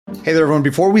Hey there, everyone.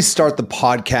 Before we start the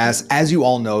podcast, as you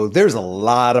all know, there's a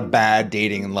lot of bad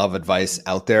dating and love advice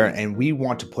out there, and we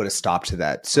want to put a stop to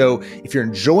that. So if you're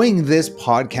enjoying this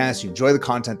podcast, you enjoy the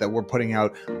content that we're putting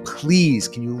out, please,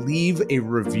 can you leave a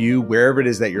review wherever it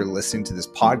is that you're listening to this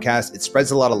podcast? It spreads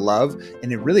a lot of love,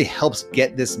 and it really helps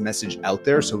get this message out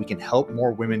there so we can help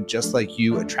more women just like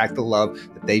you attract the love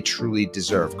that they truly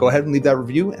deserve. Go ahead and leave that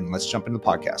review, and let's jump into the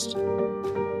podcast.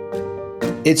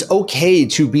 It's okay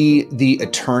to be the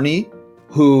attorney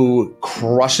who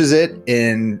crushes it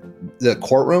in the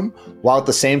courtroom, while at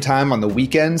the same time on the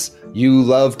weekends, you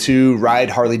love to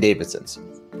ride Harley Davidsons.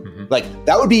 Mm-hmm. Like,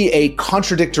 that would be a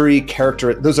contradictory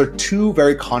character. Those are two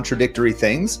very contradictory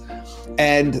things.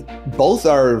 And both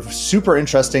are super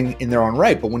interesting in their own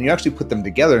right. But when you actually put them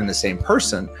together in the same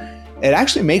person, it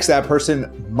actually makes that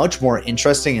person much more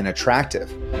interesting and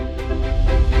attractive.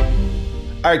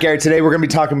 All right, Gary, today we're going to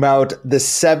be talking about the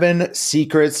 7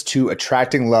 secrets to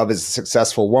attracting love as a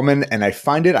successful woman. And I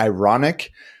find it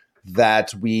ironic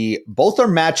that we both are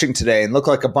matching today and look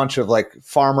like a bunch of like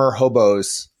farmer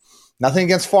hobos. Nothing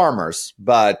against farmers,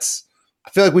 but I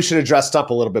feel like we should have dressed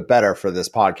up a little bit better for this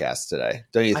podcast today.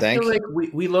 Don't you think? I feel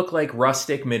like we look like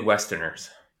rustic Midwesterners.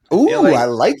 Ooh, I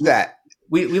like that.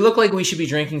 We look like we should be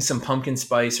drinking some pumpkin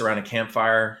spice around a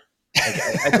campfire. I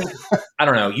think, I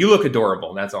don't know. You look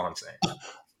adorable. That's all I'm saying.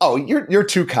 Oh, you're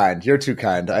too kind. You're too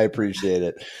kind. I appreciate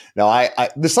it. No, I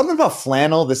there's something about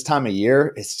flannel this time of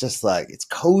year. It's just like, it's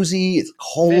cozy. It's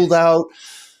cold out.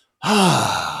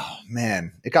 Ah,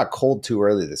 man, it got cold too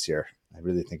early this year. I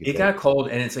really think it got cold,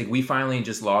 and it's like we finally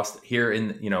just lost here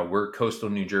in, we're coastal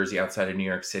New Jersey outside of New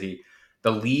York City.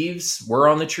 The leaves were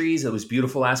on the trees. It was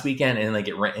beautiful last weekend, and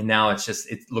and now it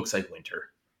looks like winter.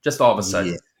 Just all of a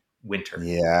sudden, winter.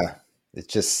 Yeah. It's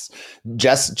just,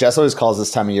 Jess always calls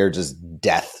this time of year just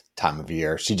death time of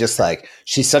year.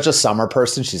 She's such a summer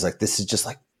person. She's like, this is just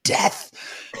like death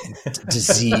and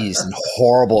disease and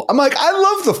horrible. I'm like, I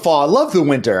love the fall. I love the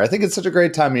winter. I think it's such a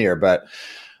great time of year, but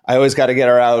I always got to get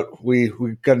her out. We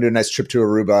got to do a nice trip to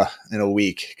Aruba in a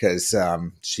week because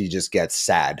she just gets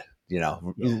sad,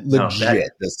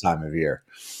 legit this time of year.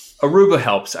 Aruba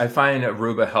helps. I find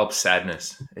Aruba helps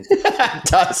sadness. It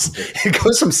does. It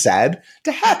goes from sad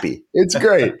to happy. It's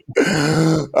great.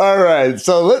 All right.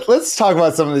 So let's talk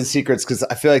about some of these secrets, because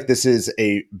I feel like this is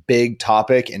a big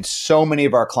topic, and so many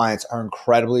of our clients are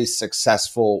incredibly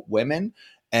successful women.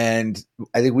 And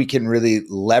I think we can really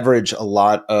leverage a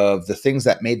lot of the things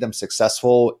that made them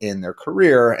successful in their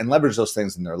career and leverage those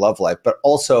things in their love life. But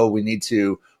also we need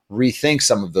to rethink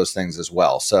some of those things as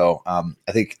well. So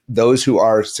I think those who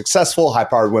are successful,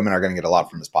 high-powered women are going to get a lot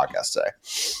from this podcast today.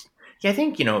 Yeah, I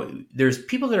think, there's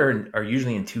people that are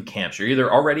usually in two camps. You're either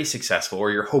already successful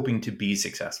or you're hoping to be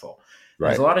successful. Right.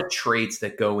 There's a lot of traits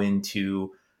that go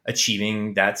into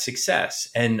achieving that success.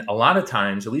 And a lot of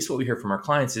times, at least what we hear from our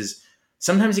clients, is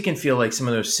sometimes it can feel like some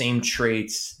of those same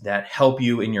traits that help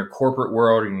you in your corporate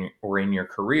world or in your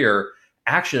career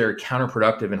actually are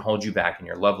counterproductive and hold you back in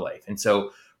your love life. And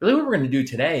so really what we're going to do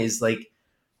today is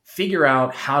figure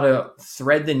out how to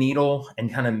thread the needle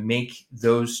and kind of make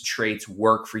those traits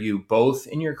work for you, both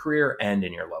in your career and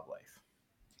in your love life.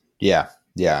 Yeah.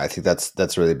 I think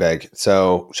that's really big.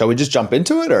 So shall we just jump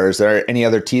into it, or is there any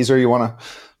other teaser you want to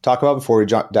talk about before we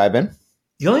dive in?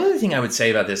 The only other thing I would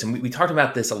say about this, and we talked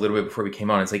about this a little bit before we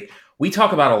came on, is we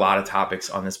talk about a lot of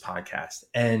topics on this podcast,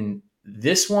 and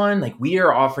this one, we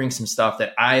are offering some stuff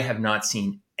that I have not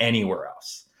seen anywhere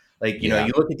else. You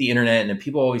look at the internet and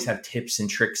people always have tips and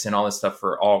tricks and all this stuff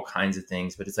for all kinds of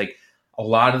things. But it's a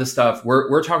lot of the stuff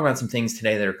we're talking about some things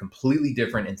today that are completely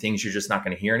different and things you're just not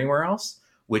going to hear anywhere else,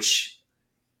 which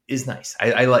is nice.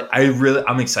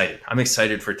 I'm excited. I'm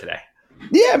excited for today.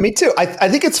 Yeah, me too. I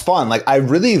think it's fun. I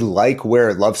really like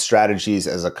where Love Strategies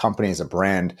as a company, as a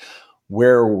brand,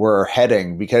 where we're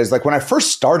heading, because when I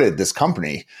first started this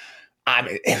company,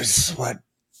 it was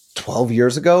 12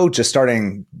 years ago, just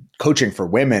starting coaching for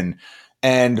women.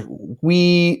 And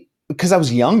because I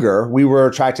was younger, we were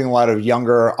attracting a lot of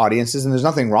younger audiences, and there's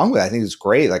nothing wrong with it. I think it's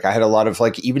great. I had a lot of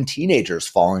even teenagers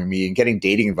following me and getting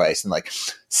dating advice and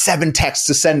 7 texts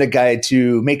to send a guy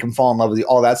to make him fall in love with you,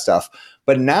 all that stuff.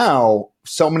 But now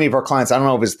so many of our clients, I don't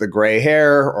know if it's the gray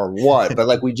hair or what,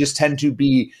 but we just tend to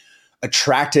be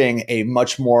attracting a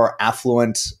much more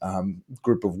affluent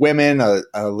group of women,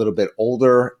 a little bit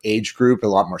older age group, a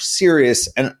lot more serious.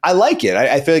 And I like it.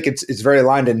 I feel like it's very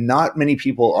aligned, and not many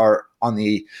people are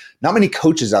not many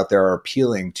coaches out there are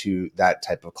appealing to that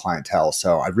type of clientele.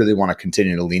 So I really want to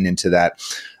continue to lean into that.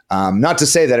 Not to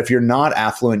say that if you're not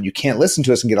affluent, you can't listen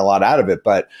to us and get a lot out of it,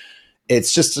 but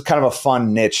it's just kind of a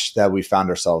fun niche that we found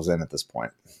ourselves in at this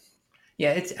point.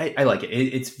 Yeah, I like it.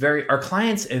 It's very, our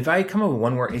clients, if I come up with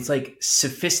one word, it's like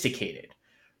sophisticated,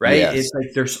 right? Yes. It's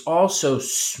like they're all so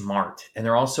smart and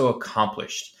they're also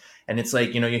accomplished. And it's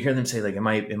like, you hear them say like,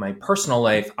 in my personal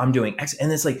life, I'm doing X.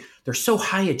 And it's like, they're so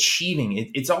high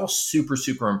achieving. It's all super,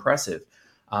 super impressive.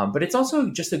 But it's also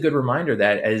just a good reminder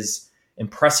that as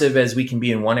impressive as we can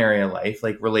be in one area of life,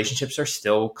 like relationships are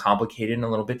still complicated and a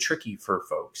little bit tricky for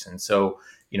folks. And so,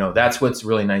 that's what's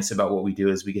really nice about what we do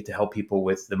is we get to help people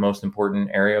with the most important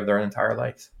area of their entire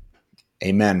life.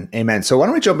 Amen. Amen. So why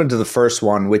don't we jump into the first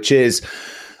one, which is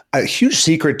a huge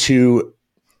secret to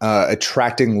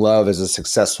attracting love as a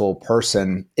successful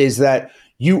person is that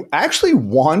you actually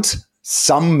want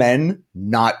some men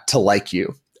not to like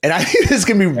you. And I think this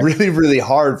can be really, really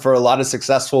hard for a lot of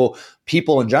successful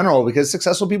people in general, because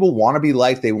successful people want to be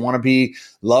liked. They want to be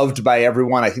loved by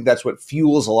everyone. I think that's what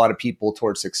fuels a lot of people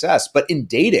towards success. But in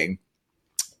dating,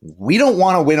 we don't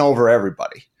want to win over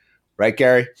everybody. Right,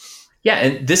 Gary? Yeah.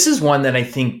 And this is one that I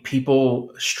think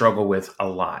people struggle with a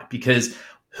lot, because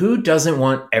who doesn't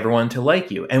want everyone to like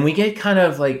you? And we get kind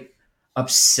of like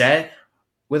upset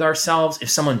with ourselves if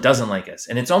someone doesn't like us.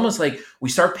 And it's almost like we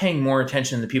start paying more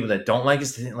attention to the people that don't like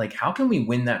us, to like, how can we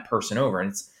win that person over?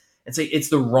 And it's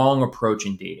the wrong approach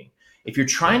in dating. If you're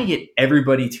trying to get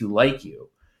everybody to like you,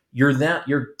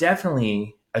 you're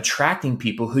definitely attracting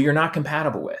people who you're not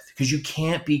compatible with, because you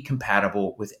can't be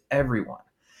compatible with everyone.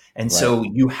 And so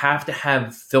you have to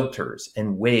have filters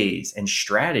and ways and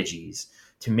strategies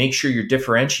to make sure you're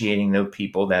differentiating those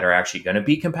people that are actually going to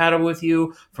be compatible with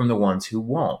you from the ones who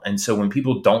won't. And so when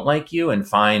people don't like you and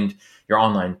find your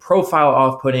online profile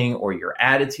off-putting or your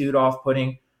attitude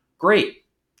off-putting, great,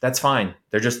 that's fine.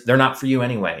 They're not for you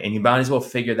anyway. And you might as well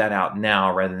figure that out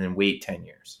now rather than wait 10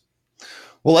 years.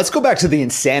 Well, let's go back to the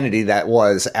insanity that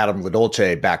was Adam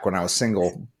LaDolce back when I was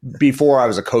single, before I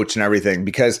was a coach and everything,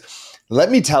 because let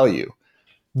me tell you,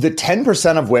 the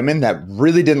 10% of women that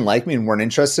really didn't like me and weren't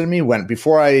interested in me, when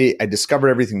before I discovered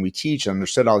everything we teach and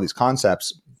understood all these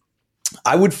concepts,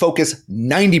 I would focus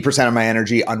 90% of my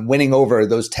energy on winning over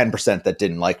those 10% that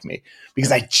didn't like me, because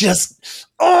that just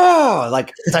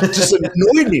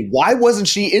annoyed me. Why wasn't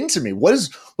she into me?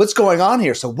 What's going on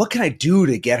here? So what can I do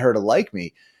to get her to like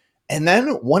me? And then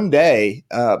one day,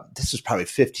 this was probably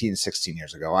 15, 16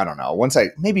 years ago. I don't know. Once I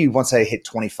hit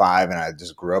 25 and I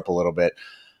just grew up a little bit,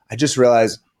 I just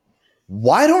realized,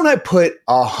 why don't I put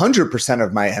 100%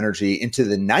 of my energy into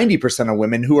the 90% of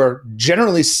women who are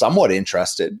generally somewhat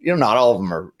interested? Not all of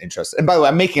them are interested. And by the way,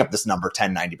 I'm making up this number,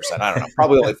 10, 90%. I don't know.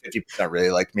 Probably only 50%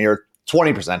 really like me, or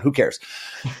 20%. Who cares?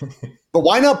 But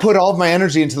why not put all of my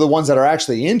energy into the ones that are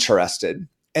actually interested?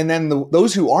 And then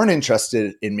those who aren't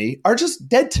interested in me are just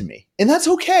dead to me. And that's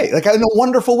okay. Like, in a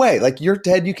wonderful way. Like, you're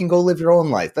dead. You can go live your own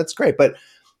life. That's great. But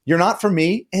you're not for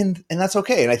me, and that's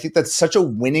okay. And I think that's such a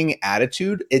winning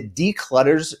attitude. It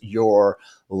declutters your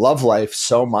love life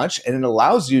so much, and it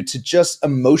allows you to just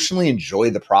emotionally enjoy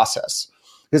the process.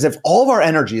 Because if all of our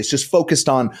energy is just focused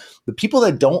on the people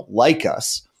that don't like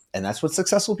us, and that's what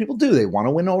successful people do, they want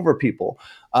to win over people,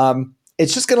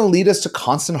 it's just going to lead us to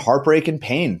constant heartbreak and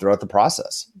pain throughout the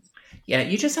process. Yeah,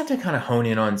 you just have to kind of hone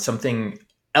in on something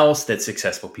else that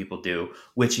successful people do,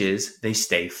 which is they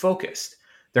stay focused.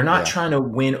 They're not trying to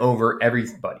win over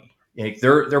everybody. Like,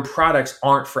 their products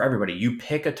aren't for everybody. You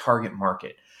pick a target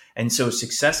market. And so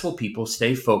successful people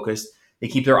stay focused. They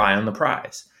keep their eye on the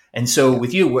prize. And so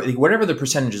with you, whatever the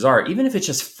percentages are, even if it's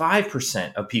just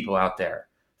 5% of people out there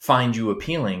find you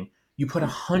appealing, you put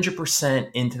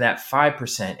 100% into that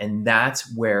 5%. And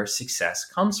that's where success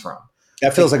comes from.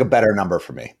 That feels like a better number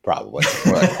for me, probably.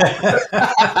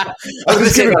 I was going to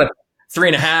say about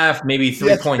 3.5, maybe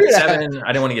 3.7.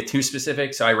 I didn't want to get too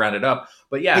specific, so I rounded up.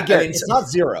 But yeah, again, it's not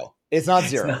zero. It's not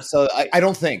zero. So I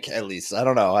don't think, at least, I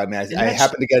don't know. I mean, I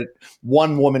happen to get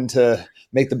one woman to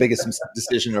make the biggest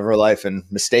decision of her life and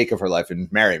mistake of her life and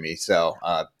marry me. So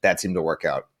that seemed to work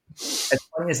out. As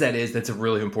funny as that is, that's a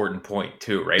really important point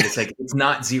too, right? It's like, it's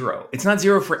not zero. It's not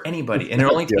zero for anybody. And it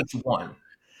only takes one.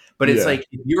 But it's like,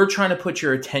 if you're trying to put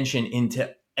your attention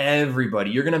into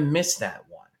everybody, you're going to miss that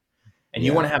one. And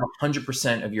you want to have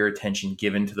 100% of your attention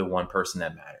given to the one person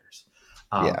that matters.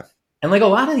 And like a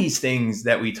lot of these things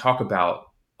that we talk about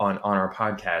on our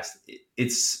podcast,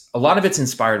 it's a lot of it's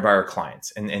inspired by our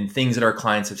clients and things that our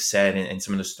clients have said and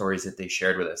some of the stories that they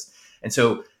shared with us. And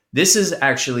so this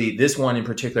one in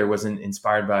particular wasn't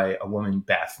inspired by a woman,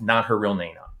 Beth, not her real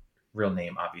name,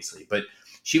 obviously, but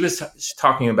she was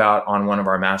talking about on one of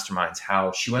our masterminds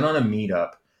how she went on a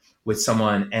meetup with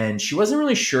someone and she wasn't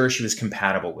really sure she was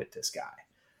compatible with this guy.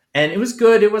 And it was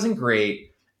good. It wasn't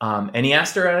great. And he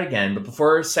asked her out again, but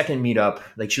before her second meetup,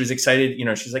 like, she was excited,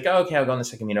 she's like, oh, okay, I'll go on the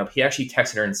second meetup. He actually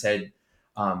texted her and said,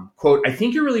 quote, I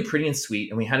think you're really pretty and sweet,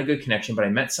 and we had a good connection, but I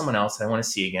met someone else that I want to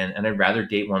see again, and I'd rather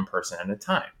date one person at a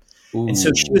time. Ooh. And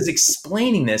so she was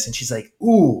explaining this, and she's like,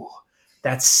 ooh,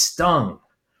 that stung,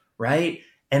 right?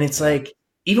 And it's like,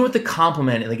 even with the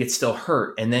compliment, like, it still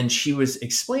hurt. And then she was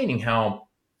explaining how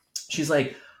she's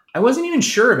like, I wasn't even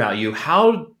sure about you.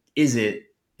 How is it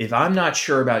if I'm not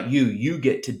sure about you, you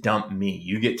get to dump me,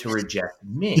 you get to reject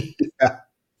me? Yeah.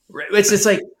 It's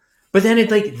like, but then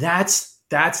it's like,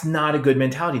 that's not a good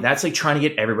mentality. That's like trying to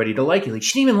get everybody to like you. Like,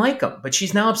 she didn't even like him, but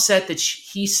she's now upset that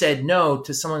he said no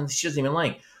to someone she doesn't even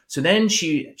like. So then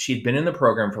she'd been in the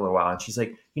program for a little while, and she's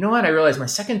like, you know what? I realized my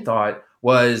second thought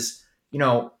was,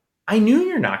 I knew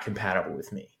you're not compatible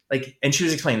with me. Like, and she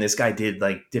was explaining this guy did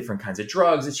like different kinds of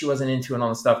drugs that she wasn't into and all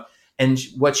this stuff. And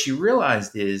what she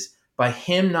realized is, by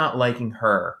him not liking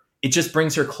her, it just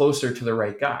brings her closer to the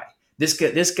right guy.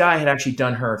 This guy had actually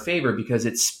done her a favor, because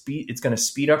it's going to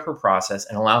speed up her process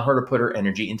and allow her to put her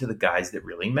energy into the guys that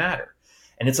really matter.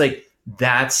 And it's like,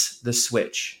 that's the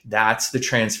switch. That's the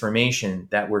transformation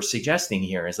that we're suggesting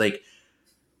here, is like,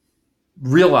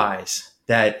 realize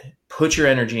that, put your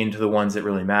energy into the ones that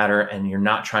really matter, and you're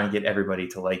not trying to get everybody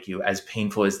to like you, as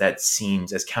painful as that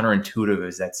seems, as counterintuitive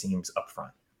as that seems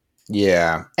upfront.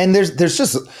 Yeah. And there's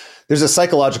a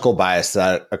psychological bias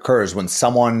that occurs when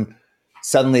someone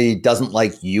suddenly doesn't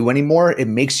like you anymore. It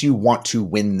makes you want to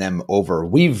win them over.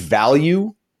 We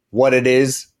value what it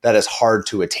is that is hard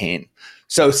to attain.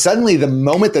 So suddenly, the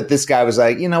moment that this guy was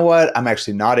like, you know what, I'm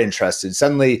actually not interested,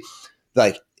 suddenly,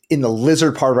 like, in the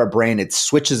lizard part of our brain, it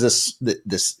switches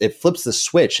it flips the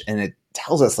switch, and it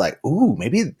tells us like, ooh,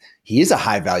 maybe he is a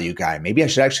high value guy. Maybe I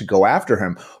should actually go after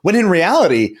him. When in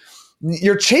reality,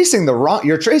 you're chasing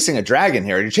a dragon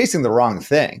here. You're chasing the wrong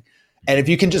thing. And if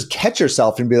you can just catch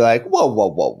yourself and be like,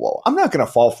 whoa, I'm not going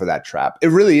to fall for that trap. It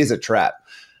really is a trap.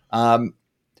 And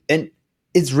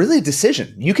it's really a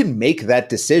decision. You can make that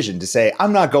decision to say,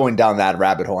 I'm not going down that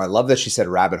rabbit hole. I love that she said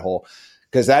rabbit hole,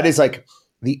 because that is like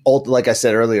like I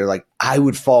said earlier, like, I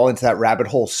would fall into that rabbit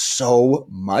hole so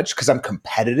much because I'm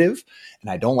competitive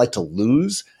and I don't like to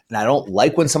lose, and I don't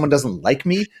like when someone doesn't like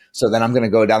me. So then I'm going to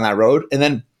go down that road. And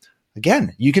then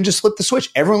again, you can just flip the switch.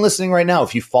 Everyone listening right now,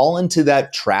 if you fall into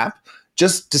that trap,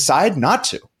 just decide not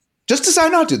to. Just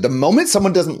decide not to. The moment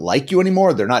someone doesn't like you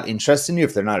anymore, they're not interested in you,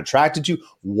 if they're not attracted to you,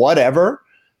 whatever,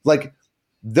 like,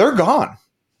 they're gone.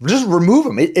 Just remove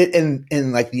them.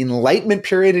 And like, the enlightenment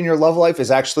period in your love life is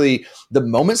actually the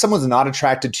moment someone's not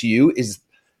attracted to you is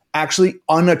actually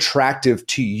unattractive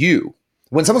to you.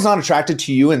 When someone's not attracted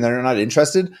to you and they're not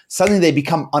interested, suddenly they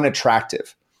become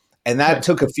unattractive. And that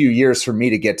took a few years for me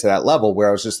to get to that level where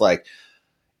I was just like,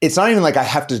 it's not even like I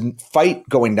have to fight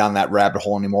going down that rabbit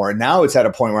hole anymore. And now it's at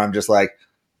a point where I'm just like,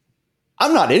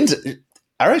 I'm not into it.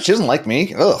 All right, she doesn't like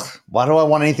me. Ugh, why do I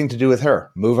want anything to do with her?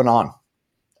 Moving on.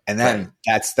 And then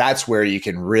that's where you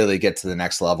can really get to the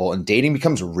next level, and dating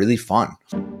becomes really fun.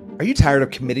 Are you tired of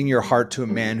committing your heart to a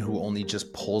man who only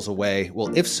just pulls away?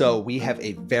 Well, if so, we have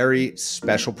a very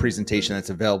special presentation that's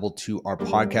available to our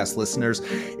podcast listeners.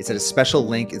 It's at a special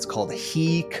link. It's called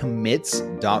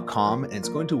hecommits.com, and it's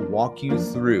going to walk you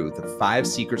through the 5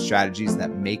 secret strategies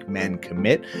that make men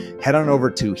commit. Head on over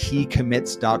to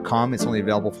hecommits.com. It's only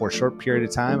available for a short period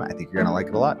of time. I think you're going to like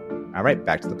it a lot. All right,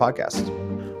 back to the podcast.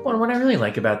 Well, what I really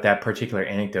like about that particular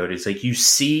anecdote is, like, you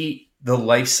see the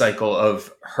life cycle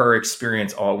of her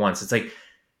experience all at once. It's like,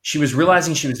 she was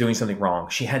realizing she was doing something wrong.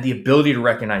 She had the ability to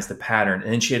recognize the pattern,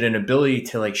 and then she had an ability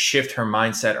to, like, shift her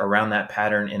mindset around that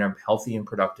pattern in a healthy and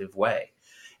productive way.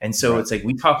 And so It's like,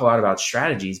 we talk a lot about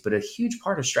strategies, but a huge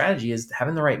part of strategy is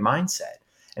having the right mindset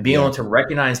and being able to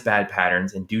recognize bad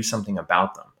patterns and do something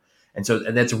about them. And so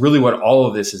that's really what all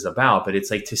of this is about. But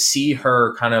it's like, to see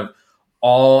her kind of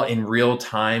all in real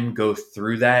time go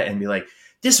through that and be like,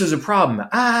 this was a problem.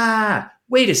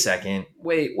 Wait a second.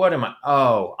 Wait, what am I?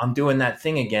 Oh, I'm doing that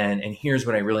thing again. And here's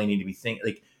what I really need to be thinking.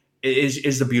 Like, it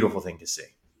is the beautiful thing to see.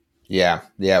 Yeah.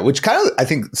 Yeah. Which kind of, I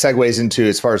think, segues into,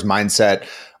 as far as mindset,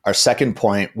 our second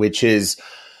point, which is,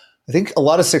 I think a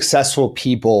lot of successful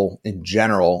people in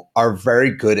general are very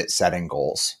good at setting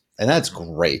goals. And that's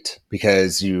great,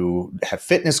 because you have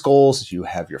fitness goals, you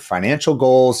have your financial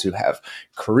goals, you have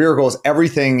career goals,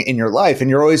 everything in your life,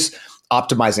 and you're always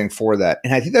optimizing for that.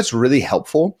 And I think that's really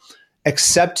helpful,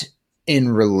 except in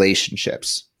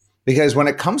relationships. Because when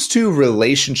it comes to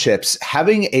relationships,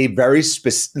 having a very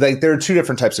specific, like, there are 2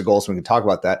 different types of goals, we can talk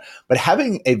about that, but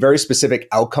having a very specific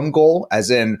outcome goal, as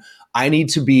in, I need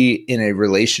to be in a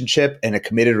relationship, in a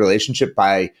committed relationship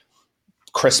by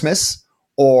Christmas,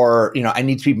 or, I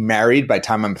need to be married by the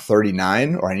time I'm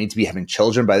 39, or I need to be having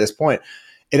children by this point.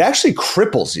 It actually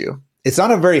cripples you. It's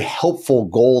not a very helpful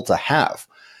goal to have.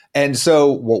 And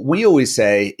so what we always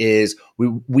say is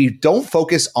we don't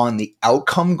focus on the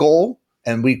outcome goal,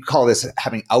 and we call this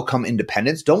having outcome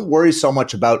independence. Don't worry so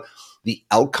much about the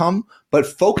outcome, but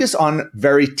focus on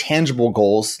very tangible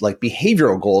goals like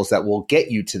behavioral goals that will get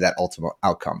you to that ultimate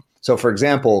outcome. So for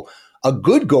example, a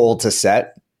good goal to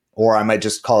set, or I might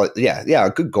just call it, a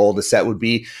good goal to set would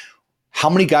be how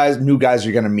many new guys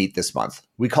you're going to meet this month.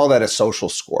 We call that a social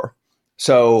score.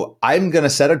 So I'm going to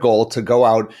set a goal to go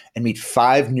out and meet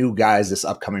 5 new guys this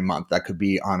upcoming month. That could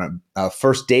be on a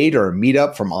first date or a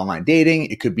meetup from online dating.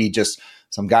 It could be just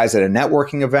some guys at a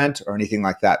networking event or anything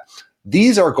like that.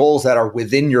 These are goals that are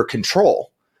within your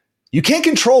control. You can't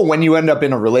control when you end up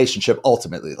in a relationship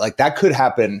ultimately. Like that could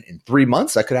happen in 3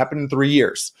 months. That could happen in 3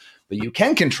 years. But you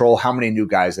can control how many new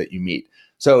guys that you meet.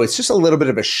 So it's just a little bit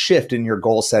of a shift in your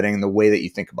goal setting and the way that you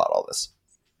think about all this.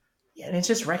 Yeah, and it's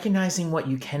just recognizing what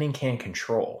you can and can't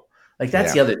control. Like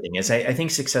that's the other thing is I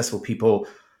think successful people,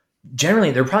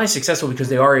 generally, they're probably successful because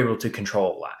they are able to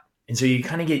control a lot. And so you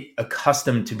kind of get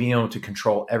accustomed to being able to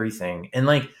control everything. And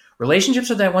like relationships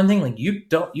are that one thing, like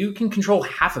you can control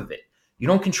half of it. You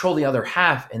don't control the other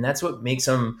half. And that's what makes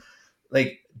them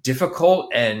like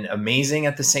difficult and amazing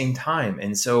at the same time.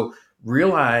 And so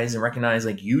realize and recognize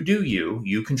like you do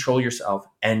you control yourself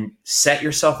and set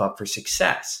yourself up for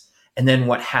success. And then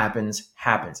what happens.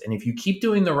 And if you keep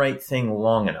doing the right thing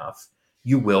long enough,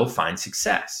 you will find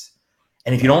success.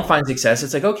 And if you don't find success,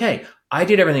 it's like, okay, I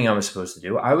did everything I was supposed to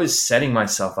do. I was setting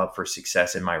myself up for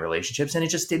success in my relationships and it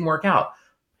just didn't work out.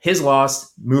 His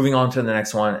loss, moving on to the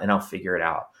next one, and I'll figure it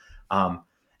out.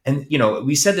 And,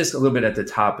 we said this a little bit at the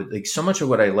top, but like so much of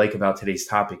what I like about today's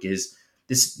topic is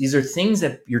these are things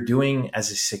that you're doing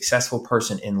as a successful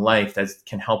person in life that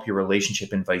can help your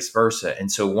relationship and vice versa.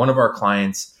 And so one of our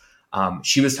clients,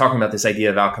 she was talking about this idea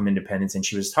of outcome independence, and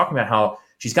she was talking about how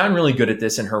she's gotten really good at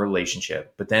this in her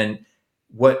relationship, but then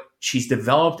what she's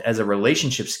developed as a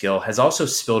relationship skill has also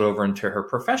spilled over into her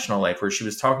professional life, where she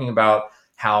was talking about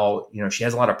how, she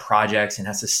has a lot of projects and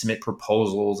has to submit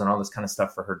proposals and all this kind of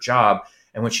stuff for her job.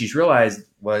 And what she's realized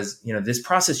was, this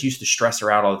process used to stress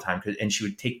her out all the time, and she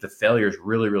would take the failures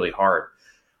really, really hard.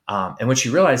 And what she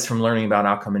realized from learning about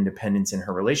outcome independence in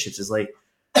her relationships is like,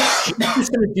 she's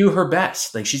just going to do her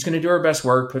best. Like she's going to do her best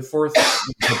work, put forth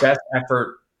her best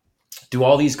effort, do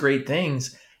all these great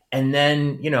things. And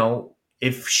then,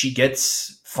 if she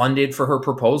gets funded for her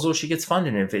proposal, she gets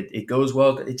funded. And if it goes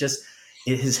well, it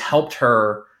has helped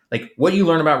her. Like what you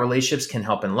learn about relationships can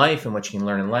help in life, and what you can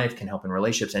learn in life can help in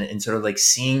relationships. And sort of like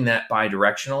seeing that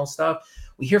bi-directional stuff,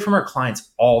 we hear from our clients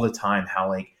all the time how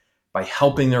like by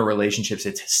helping their relationships,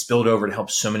 it's spilled over to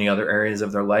help so many other areas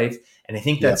of their life. And I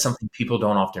think that's something people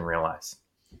don't often realize.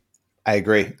 I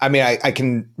agree. I mean, I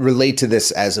can relate to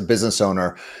this as a business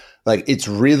owner. Like it's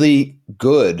really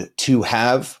good to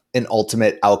have an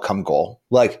ultimate outcome goal.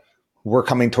 Like we're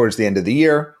coming towards the end of the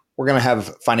year. We're going to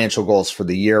have financial goals for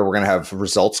the year. We're going to have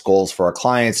results goals for our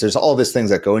clients. There's all these things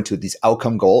that go into these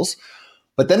outcome goals.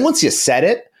 But then once you set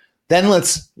it, then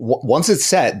once it's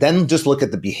set, then just look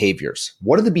at the behaviors.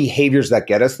 What are the behaviors that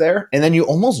get us there? And then you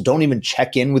almost don't even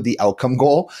check in with the outcome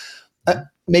goal,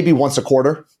 maybe once a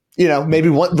quarter, maybe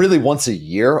really once a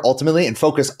year ultimately, and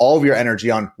focus all of your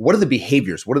energy on what are the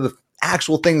behaviors? What are the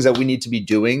actual things that we need to be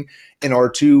doing in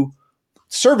order to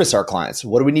service our clients?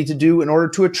 What do we need to do in order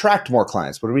to attract more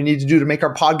clients? What do we need to do to make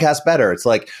our podcast better? It's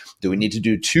like, do we need to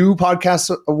do 2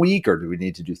 podcasts a week, or do we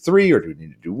need to do 3, or do we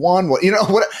need to do 1?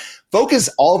 Focus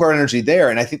all of our energy there.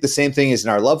 And I think the same thing is in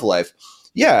our love life.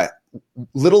 Yeah.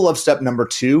 Little love step number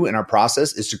 2 in our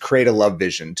process is to create a love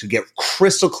vision, to get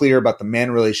crystal clear about the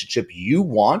man relationship you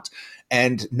want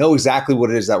and know exactly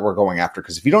what it is that we're going after.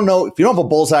 Because if you don't have a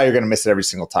bullseye, you're going to miss it every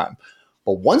single time.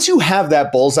 But once you have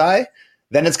that bullseye,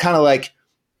 then it's kind of like,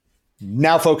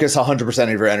 now focus 100% of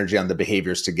your energy on the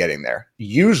behaviors to getting there.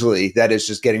 Usually that is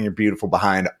just getting your beautiful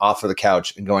behind off of the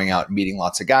couch and going out and meeting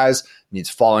lots of guys. It means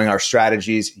following our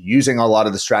strategies, using a lot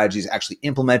of the strategies, actually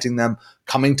implementing them,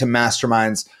 coming to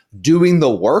masterminds, doing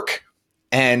the work.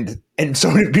 And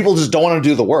so many people just don't want to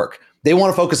do the work. They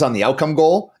want to focus on the outcome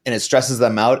goal, and it stresses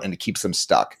them out and it keeps them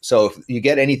stuck. So if you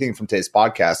get anything from today's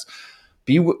podcast,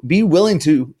 be willing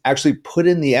to actually put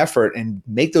in the effort and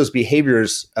make those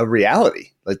behaviors a reality.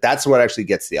 Like that's what actually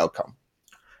gets the outcome.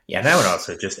 Yeah. And I would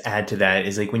also just add to that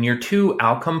is like when you're too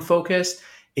outcome focused,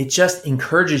 it just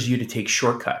encourages you to take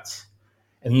shortcuts.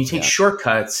 And when you take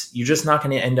shortcuts, you're just not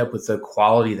going to end up with the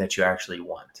quality that you actually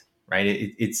want,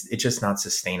 right? It's just not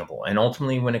sustainable. And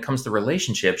ultimately, when it comes to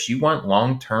relationships, you want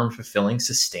long-term, fulfilling,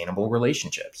 sustainable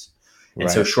relationships. And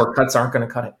so shortcuts aren't going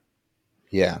to cut it.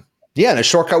 Yeah. Yeah. And a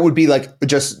shortcut would be like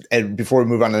and before we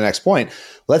move on to the next point,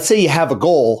 let's say you have a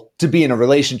goal to be in a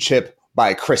relationship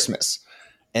by Christmas.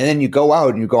 And then you go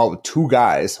out with two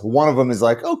guys. One of them is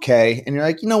like, okay. And you're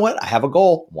like, you know what? I have a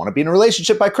goal. Want to be in a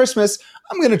relationship by Christmas.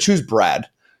 I'm going to choose Brad,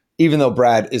 even though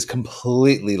Brad is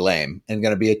completely lame and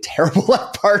going to be a terrible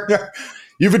partner.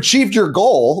 You've achieved your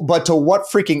goal, but to what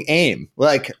freaking aim?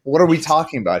 Like, what are we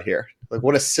talking about here? Like,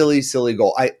 what a silly, silly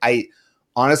goal. I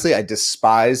honestly, I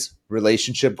despise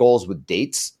relationship goals with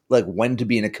dates, like when to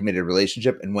be in a committed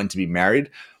relationship and when to be married.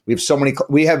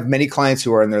 We have many clients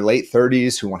who are in their late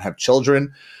 30s who want to have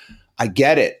children. I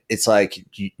get it. It's like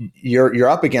you're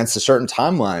up against a certain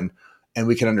timeline, and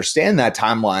we can understand that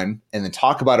timeline and then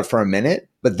talk about it for a minute.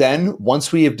 But then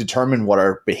once we have determined what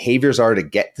our behaviors are to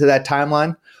get to that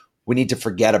timeline, we need to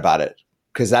forget about it,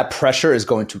 because that pressure is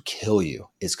going to kill you.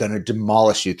 It's going to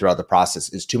demolish you throughout the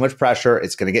process. It's too much pressure.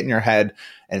 It's going to get in your head,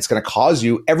 and it's going to cause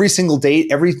you every single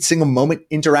date, every single moment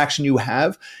interaction you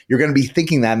have, you're going to be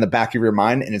thinking that in the back of your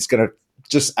mind, and it's going to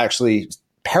just actually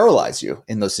paralyze you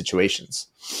in those situations.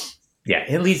 Yeah,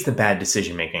 it leads to bad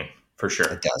decision-making for sure.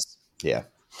 It does. Yeah.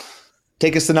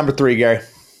 Take us to number 3, Gary.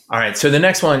 All right. So the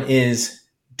next one is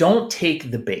don't take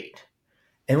the bait.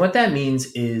 And what that means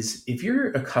is if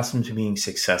you're accustomed to being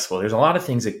successful, there's a lot of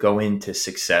things that go into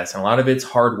success. And a lot of it's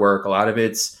hard work. A lot of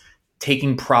it's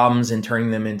taking problems and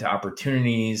turning them into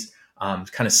opportunities, kind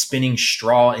of spinning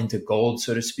straw into gold,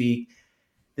 so to speak.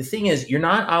 The thing is, you're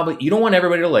not you don't want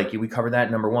everybody to like you. We covered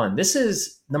that number 1. This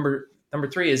is number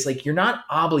 3 is like, you're not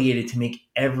obligated to make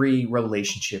every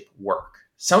relationship work.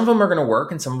 Some of them are going to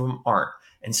work and some of them aren't.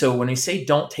 And so when I say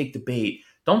don't take the bait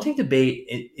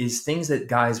is things that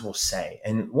guys will say.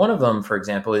 And one of them, for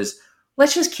example, is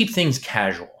let's just keep things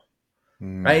casual,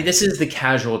 right? This is the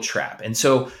casual trap. And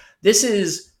so this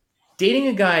is dating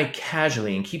a guy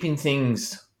casually and keeping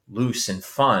things loose and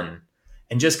fun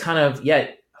and just kind of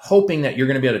yet hoping that you're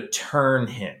going to be able to turn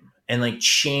him and like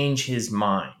change his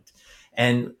mind.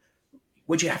 And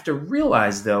what you have to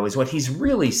realize, though, is what he's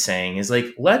really saying is like,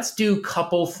 let's do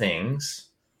couple things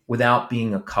without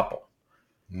being a couple.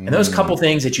 And those couple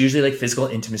things, it's usually like physical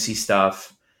intimacy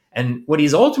stuff. And what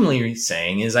he's ultimately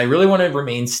saying is, I really want to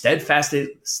remain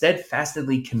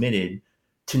steadfastly committed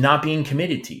to not being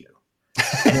committed to you.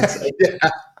 And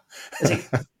it's like,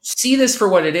 see this for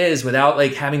what it is without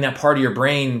like having that part of your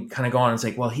brain kind of go on. It's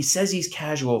like, well, he says he's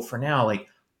casual for now. Like,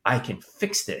 I can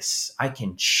fix this. I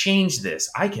can change this.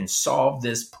 I can solve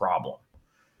this problem.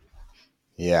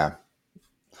 Yeah.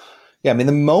 Yeah. I mean,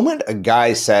 the moment a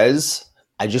guy says,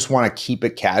 I just want to keep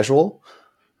it casual,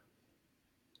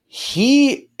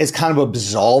 he has kind of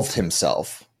absolved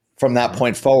himself from that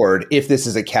point forward if this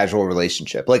is a casual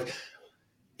relationship. Like,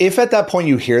 if at that point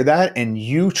you hear that and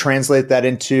you translate that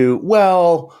into,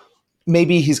 well,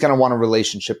 maybe he's going to want a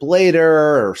relationship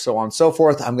later or so on and so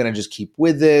forth, I'm going to just keep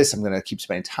with this, I'm going to keep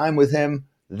spending time with him,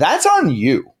 that's on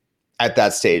you at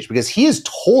that stage, because he has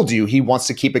told you he wants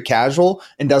to keep it casual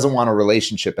and doesn't want a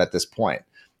relationship at this point.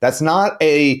 That's not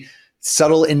a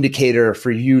subtle indicator for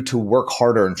you to work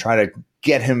harder and try to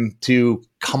get him to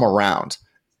come around.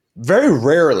 Very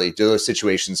rarely do those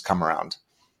situations come around.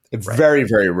 Right. Very,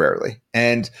 very rarely.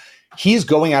 And he's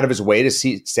going out of his way to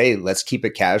say, let's keep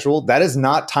it casual. That is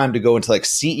not time to go into like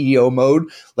CEO mode.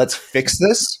 Let's fix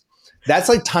this. That's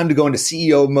like time to go into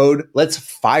CEO mode. Let's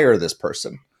fire this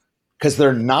person because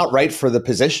they're not right for the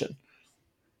position,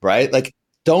 right? Like,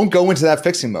 don't go into that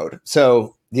fixing mode.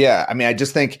 So yeah, I mean, I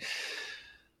just think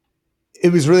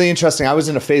it was really interesting. I was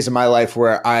in a phase of my life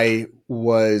where I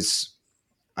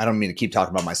don't mean to keep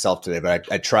talking about myself today,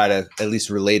 but I try to at least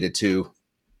relate it to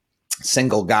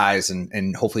single guys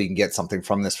and hopefully you can get something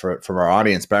from this from our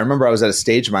audience. But I remember I was at a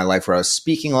stage in my life where I was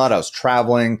speaking a lot, I was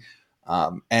traveling,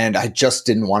 and I just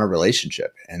didn't want a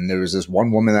relationship. And there was this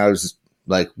one woman that I was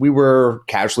like, we were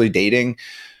casually dating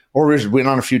or we went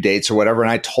on a few dates or whatever. And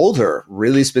I told her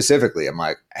really specifically, I'm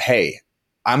like, hey,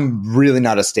 I'm really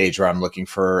not at a stage where I'm looking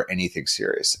for anything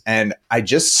serious. And I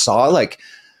just saw like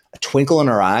a twinkle in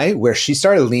her eye where she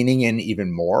started leaning in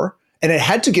even more. And it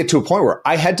had to get to a point where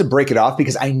I had to break it off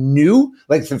because I knew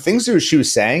like the things that she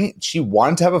was saying, she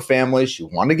wanted to have a family. She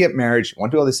wanted to get married. She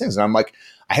wanted to do all these things. And I'm like,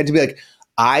 I had to be like,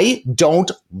 I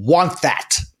don't want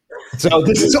that. So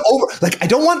this is over. Like, I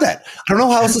don't want that. I don't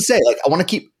know how else to say. Like, I want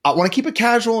to keep it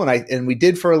casual. And we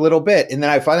did for a little bit. And then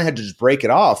I finally had to just break it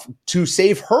off to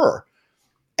save her.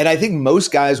 And I think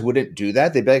most guys wouldn't do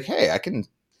that. They'd be like, hey, I can,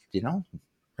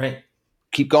 right,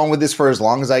 keep going with this for as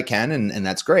long as I can. And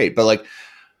that's great. But like,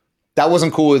 that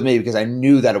wasn't cool with me because I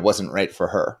knew that it wasn't right for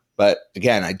her. But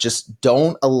again, I just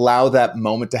don't allow that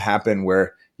moment to happen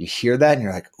where you hear that and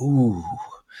you're like, ooh,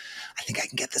 I think I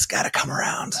can get this guy to come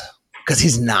around. Because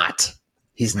he's not.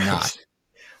 He's not.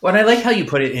 Well, and I like how you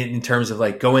put it in terms of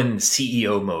like go in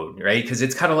CEO mode, right? Because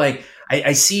it's kind of like,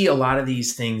 I see a lot of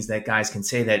these things that guys can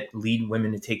say that lead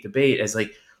women to take the bait as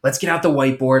like, let's get out the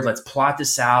whiteboard, let's plot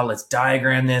this out, let's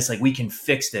diagram this, like we can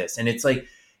fix this. And it's like,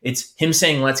 it's him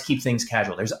saying, let's keep things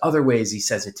casual. There's other ways he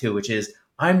says it too, which is,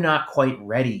 I'm not quite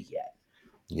ready yet.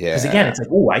 Yeah. Because again, it's like,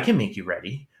 oh, I can make you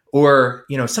ready. Or,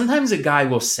 you know, sometimes a guy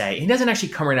will say, he doesn't actually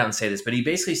come right out and say this, but he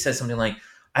basically says something like,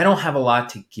 I don't have a lot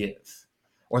to give.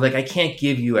 Or like, I can't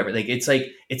give you everything. It's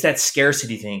that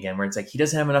scarcity thing again, where it's like, he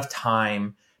doesn't have enough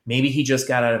time. Maybe he just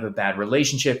got out of a bad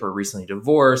relationship or recently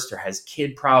divorced or has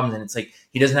kid problems. And it's like,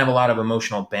 he doesn't have a lot of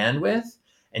emotional bandwidth.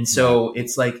 And so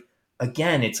it's like,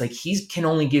 again, it's like, he can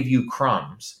only give you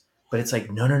crumbs, but it's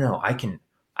like, no, I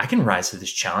can rise to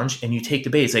this challenge. And you take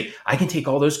the bait. It's like, I can take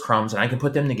all those crumbs and I can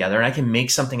put them together and I can make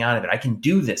something out of it. I can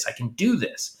do this.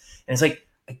 And it's like,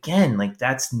 again, like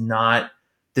this is not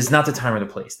the time or the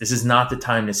place. This is not the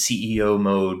time to CEO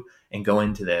mode and go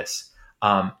into this.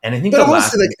 And I think, but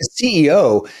honestly, like a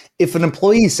CEO, if an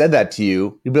employee said that to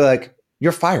you, you'd be like,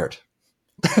 "You're fired."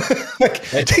 Like,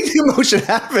 take the emotion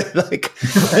out of it. Like,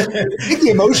 take the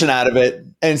emotion out of it.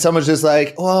 And someone's just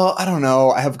like, "Well, I don't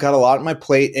know. I have got a lot on my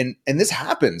plate," and this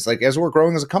happens. Like, as we're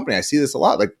growing as a company, I see this a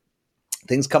lot. Like,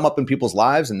 things come up in people's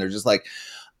lives, and they're just like,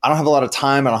 "I don't have a lot of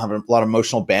time. I don't have a lot of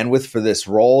emotional bandwidth for this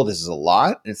role. This is a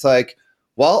lot." And it's like,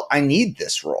 well, I need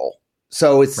this role.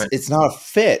 So it's not a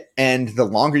fit. And the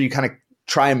longer you kind of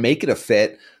try and make it a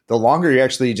fit, the longer you're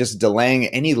actually just delaying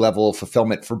any level of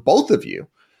fulfillment for both of you.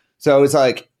 So it's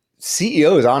like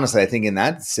CEOs, honestly, I think in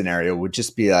that scenario would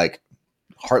just be like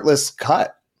heartless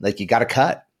cut. Like, you got to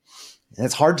cut. And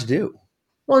it's hard to do.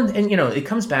 Well, and you know, it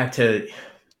comes back to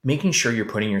making sure you're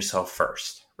putting yourself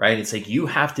first, right? It's like, you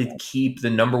have to keep the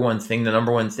number one thing.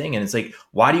 And it's like,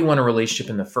 why do you want a relationship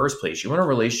in the first place? You want a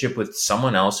relationship with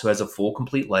someone else who has a full,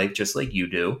 complete life, just like you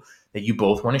do, that you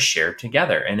both want to share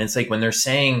together. And it's like, when they're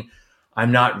saying,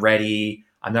 I'm not ready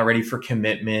for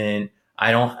commitment,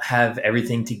 I don't have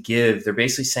everything to give, they're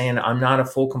basically saying, I'm not a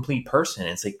full, complete person.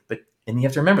 It's like, and you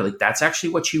have to remember, like, that's actually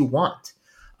what you want.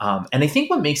 And I think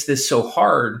what makes this so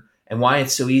hard and why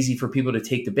it's so easy for people to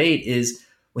take the bait is,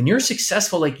 when you're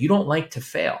successful, like, you don't like to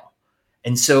fail.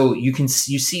 And so you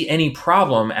see any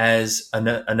problem as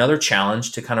another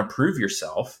challenge to kind of prove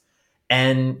yourself,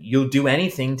 and you'll do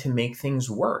anything to make things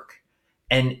work.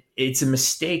 And it's a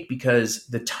mistake, because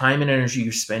the time and energy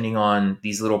you're spending on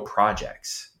these little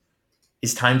projects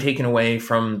is time taken away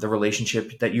from the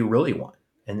relationship that you really want.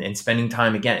 And spending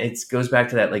time, again, it goes back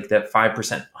to that, like, that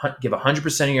 5%, give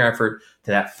 100% of your effort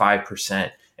to that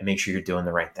 5% and make sure you're doing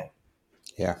the right thing.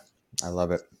 Yeah. I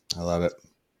love it.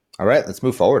 All right, let's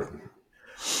move forward.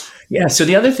 Yeah. So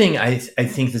the other thing I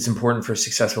think that's important for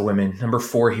successful women, number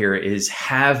 4 here, is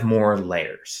have more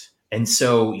layers. And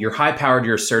so you're high powered,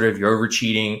 you're assertive, you're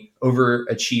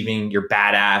overachieving, you're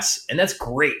badass, and that's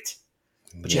great.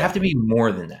 But you have to be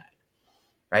more than that,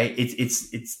 right?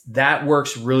 It's that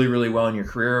works really, really well in your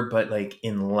career, but like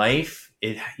in life,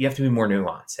 you have to be more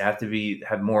nuanced. You have to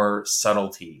have more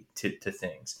subtlety to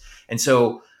things. And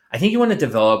so I think you want to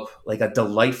develop like a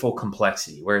delightful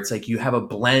complexity, where it's like you have a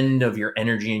blend of your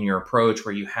energy and your approach,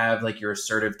 where you have like your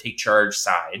assertive, take charge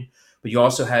side, but you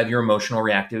also have your emotional,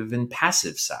 reactive, and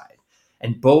passive side.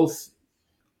 And both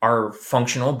are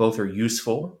functional, both are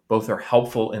useful, both are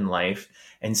helpful in life.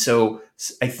 And so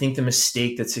I think the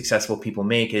mistake that successful people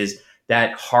make is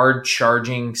that hard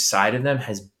charging side of them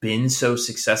has been so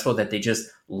successful that they just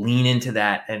lean into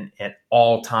that and at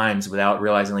all times, without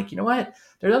realizing, like, you know what?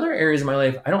 There's other areas of my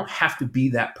life I don't have to be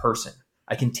that person.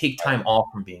 I can take time off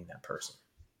from being that person.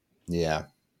 Yeah.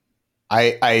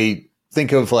 I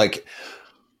think of, like,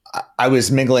 I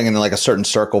was mingling in like a certain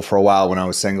circle for a while when I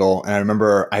was single. And I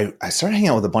remember I started hanging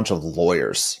out with a bunch of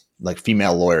lawyers, like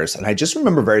female lawyers. And I just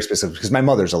remember very specifically, because my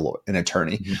mother's an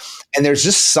attorney. Mm-hmm. And there's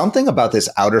just something about this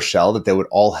outer shell that they would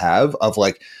all have of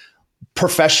like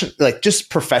just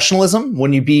professionalism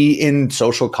when you be in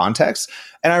social context.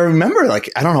 And I remember, like,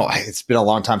 I don't know, it's been a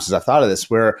long time since I thought of this,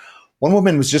 where one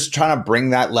woman was just trying to bring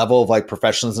that level of like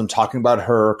professionalism, talking about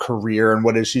her career and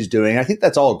what it is she's doing. I think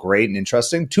that's all great and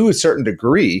interesting to a certain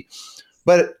degree.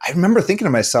 But I remember thinking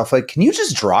to myself, like, can you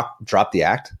just drop the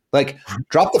act? Like,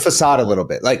 drop the facade a little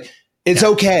bit. Like, it's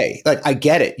okay. Like, I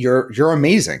get it. You're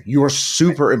amazing. You are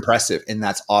super impressive, and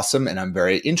that's awesome. And I'm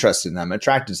very interested in that. I'm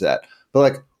attracted to that. But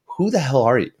like, who the hell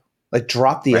are you? Like,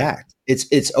 drop the act.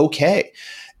 It's okay.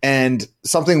 And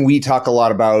something we talk a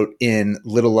lot about in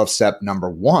Little Love Step number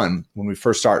 1, when we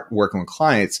first start working with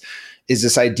clients, is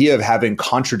this idea of having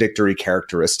contradictory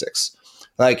characteristics.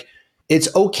 Like,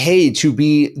 it's okay to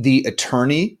be the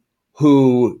attorney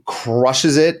who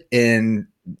crushes it in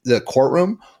the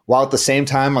courtroom, while at the same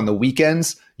time on the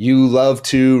weekends, you love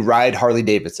to ride Harley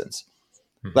Davidsons.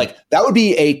 Mm-hmm. Like that would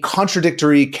be a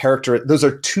contradictory character. Those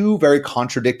are two very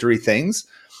contradictory things.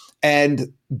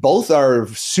 And both are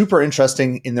super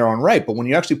interesting in their own right. But when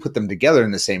you actually put them together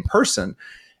in the same person,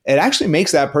 it actually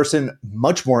makes that person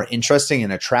much more interesting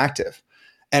and attractive.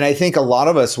 And I think a lot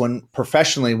of us, when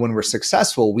professionally, when we're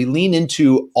successful, we lean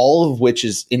into all of which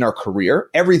is in our career.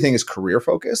 Everything is career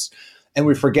focused. And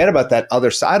we forget about that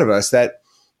other side of us that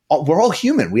we're all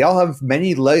human. We all have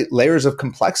many layers of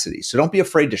complexity. So don't be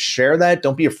afraid to share that.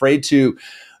 Don't be afraid to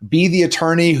be the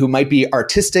attorney who might be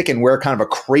artistic and wear kind of a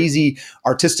crazy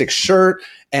artistic shirt.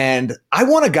 And I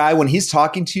want a guy, when he's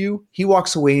talking to you, he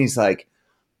walks away and he's like,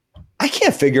 I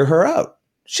can't figure her out.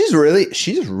 She's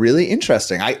really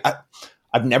interesting.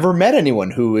 I've never met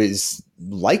anyone who is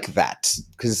like that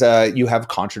because you have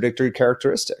contradictory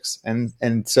characteristics.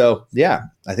 And so, yeah,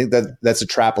 I think that's a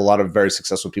trap a lot of very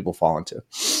successful people fall into.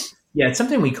 Yeah, it's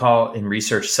something we call in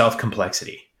research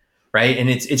self-complexity, right? And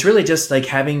it's really just like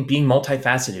being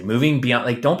multifaceted, moving beyond,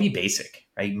 like, don't be basic,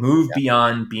 right? Move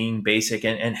beyond being basic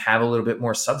and have a little bit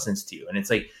more substance to you. And it's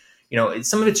like,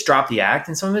 some of it's drop the act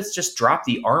and some of it's just drop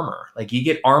the armor. Like you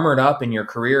get armored up in your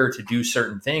career to do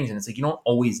certain things. And it's like, you don't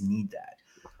always need that.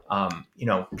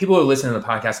 People who listen to the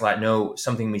podcast a lot know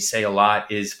something we say a lot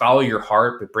is follow your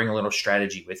heart, but bring a little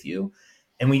strategy with you.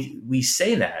 And we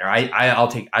say that, or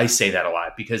I say that a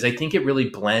lot because I think it really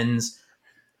blends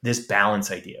this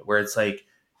balance idea where it's like,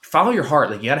 follow your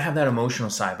heart. Like you got to have that emotional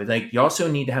side, but like you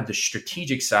also need to have the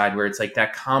strategic side where it's like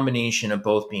that combination of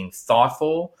both being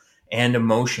thoughtful and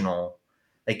emotional.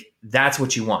 Like that's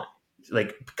what you want.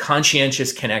 Like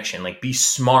conscientious connection, like be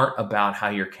smart about how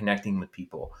you're connecting with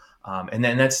people. And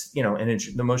then that's, in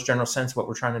the most general sense, what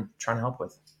we're trying to help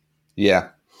with. Yeah.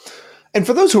 And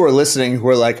for those who are listening, who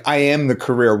are like, I am the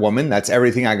career woman. That's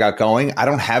everything I got going. I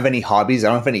don't have any hobbies. I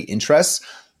don't have any interests.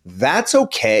 That's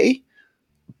okay.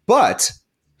 But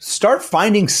start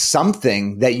finding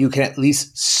something that you can at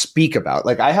least speak about.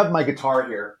 Like I have my guitar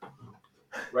here,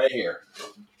 right here.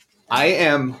 I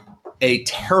am a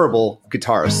terrible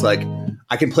guitarist. Like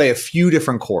I can play a few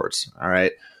different chords. All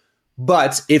right.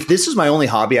 But if this is my only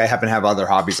hobby, I happen to have other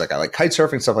hobbies. Like I like kite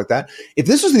surfing, stuff like that. If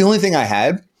this was the only thing I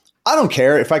had, I don't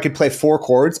care. If I could play 4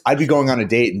 chords, I'd be going on a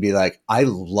date and be like, I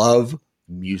love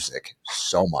music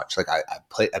so much. Like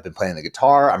I've been playing the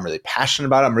guitar. I'm really passionate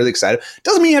about it. I'm really excited.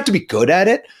 Doesn't mean you have to be good at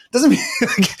it. Doesn't mean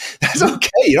that's okay.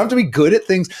 You don't have to be good at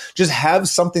things. Just have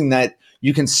something that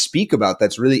you can speak about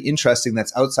that's really interesting,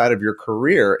 that's outside of your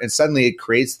career. And suddenly it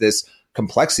creates this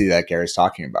complexity that Gary's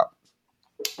talking about.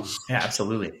 Yeah,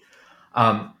 absolutely.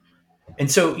 And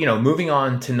so, moving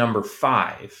on to number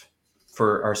 5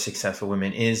 for our successful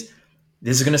women is,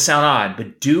 this is going to sound odd,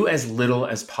 but do as little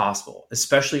as possible,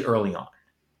 especially early on.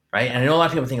 Right. And I know a lot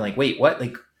of people think like, wait, what?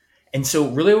 And so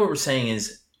really what we're saying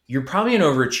is you're probably an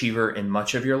overachiever in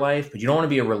much of your life, but you don't want to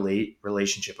be a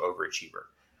relationship overachiever.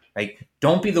 Right.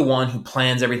 Don't be the one who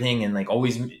plans everything and like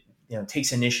always,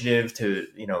 takes initiative to,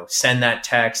 send that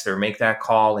text or make that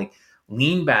call. Like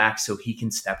lean back so he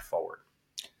can step forward.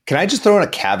 Can I just throw in a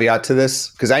caveat to this?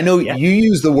 Because I know you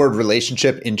use the word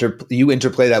relationship, you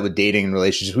interplay that with dating and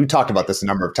relationships. We've talked about this a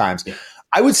number of times. Yeah.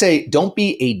 I would say don't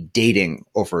be a dating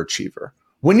overachiever.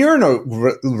 When you're in a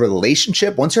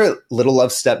relationship, once you're at Little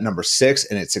Love step number 6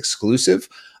 and it's exclusive,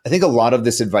 I think a lot of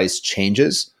this advice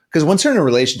changes. Because once you're in a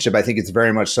relationship, I think it's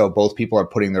very much so both people are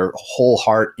putting their whole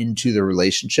heart into the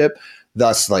relationship.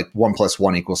 Thus, like 1 +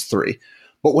 1 = 3.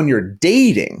 But when you're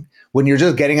dating, when you're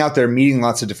just getting out there, meeting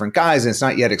lots of different guys, and it's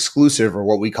not yet exclusive, or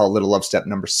what we call Little Love step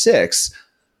number 6,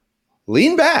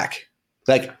 lean back.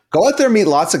 Like go out there, meet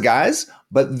lots of guys,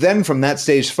 but then from that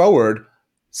stage forward,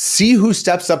 see who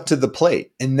steps up to the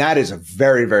plate. And that is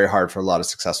very, very hard for a lot of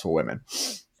successful women.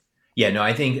 Yeah, no,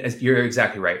 I think you're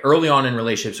exactly right. Early on in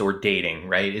relationships or dating,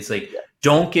 right? It's like,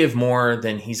 don't give more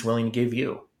than he's willing to give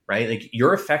you, right? Like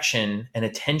your affection and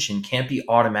attention can't be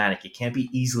automatic. It can't be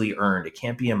easily earned. It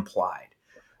can't be implied,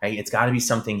 right? It's got to be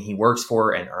something he works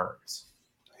for and earns.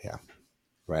 Yeah,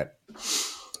 right.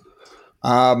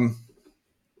 All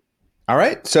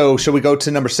right. So shall we go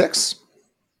to number 6?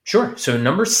 Sure. So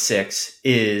number 6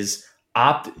 is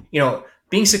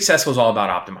being successful is all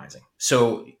about optimizing.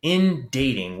 So in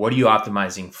dating, what are you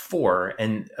optimizing for?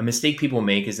 And a mistake people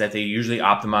make is that they usually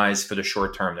optimize for the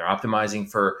short term. They're optimizing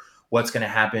for what's going to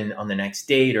happen on the next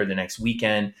date or the next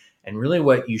weekend. And really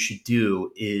what you should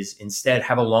do is instead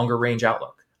have a longer range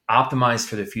outlook. Optimize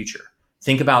for the future.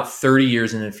 Think about 30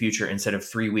 years in the future instead of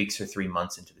 3 weeks or 3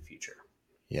 months into the future.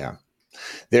 Yeah.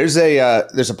 There's a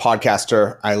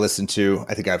podcaster I listen to.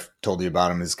 I think I've told you about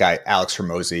him. This guy, Alex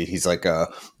Hormozi. He's like a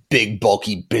big,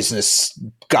 bulky business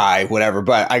guy, whatever.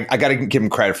 But I got to give him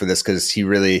credit for this because he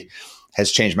really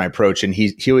has changed my approach. And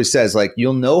he always says, like,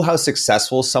 you'll know how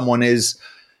successful someone is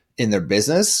in their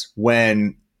business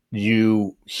when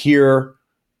you hear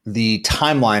the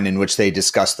timeline in which they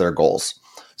discuss their goals.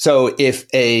 So if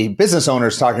a business owner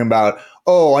is talking about,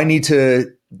 oh, I need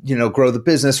to, grow the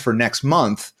business for next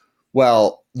month,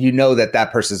 well, that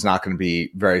person is not going to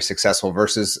be very successful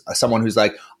versus someone who's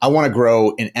like, I want to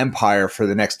grow an empire for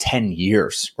the next 10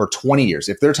 years or 20 years.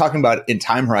 If they're talking about in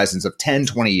time horizons of 10,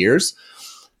 20 years,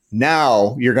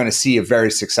 now you're going to see a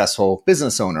very successful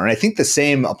business owner. And I think the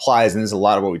same applies, and there's a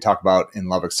lot of what we talk about in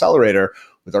Love Accelerator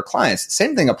with our clients. The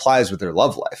same thing applies with their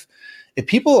love life. If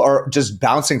people are just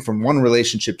bouncing from one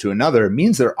relationship to another, it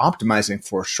means they're optimizing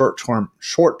for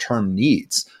short-term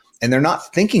needs. And they're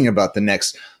not thinking about the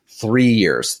next 3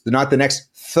 years. They're not the next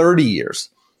 30 years.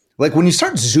 Like when you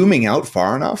start zooming out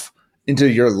far enough into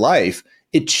your life,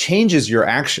 it changes your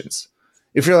actions.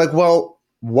 If you're like, well,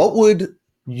 what would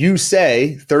you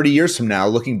say 30 years from now,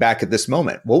 looking back at this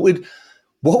moment? What would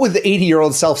the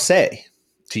 80-year-old self say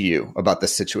to you about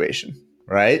this situation?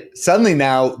 Right? Suddenly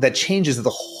now that changes the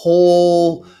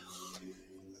whole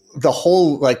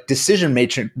like decision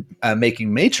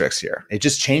making matrix here. It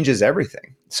just changes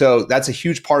everything. So that's a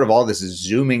huge part of all this is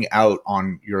zooming out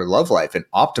on your love life and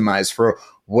optimize for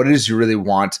what it is you really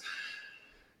want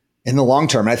in the long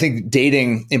term. And I think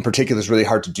dating in particular is really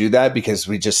hard to do that because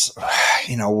we just,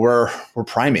 we're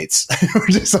primates. We're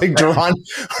just like drawn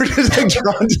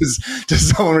to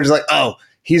someone who's like, oh,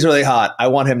 he's really hot. I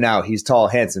want him now. He's tall,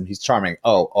 handsome. He's charming.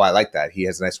 Oh, I like that. He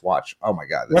has a nice watch. Oh my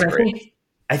God, that's great.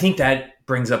 I think that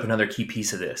brings up another key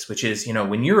piece of this, which is,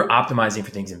 when you're optimizing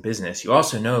for things in business, you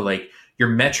also know like your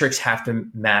metrics have to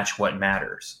match what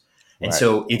matters. And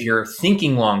so if you're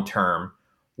thinking long-term,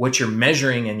 what you're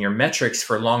measuring and your metrics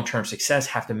for long-term success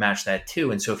have to match that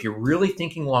too. And so if you're really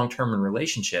thinking long-term in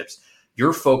relationships,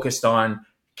 you're focused on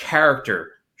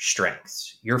character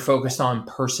strengths. You're focused on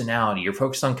personality. You're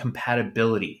focused on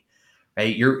compatibility,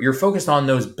 right? You're focused on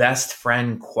those best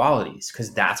friend qualities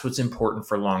because that's what's important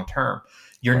for long-term.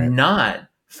 You're not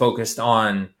focused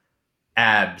on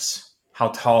abs, how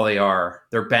tall they are,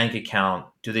 their bank account,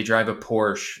 do they drive a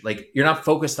Porsche? Like you're not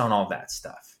focused on all that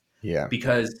stuff. Yeah.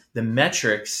 Because the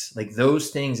metrics, like those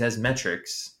things as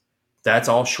metrics, that's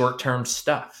all short-term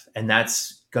stuff and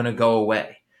that's going to go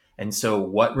away. And so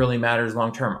what really matters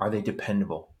long-term? Are they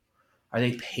dependable? Are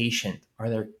they patient?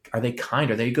 Are they kind?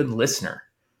 Are they a good listener?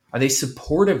 Are they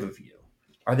supportive of you?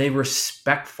 Are they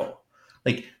respectful?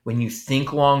 Like when you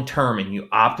think long-term and you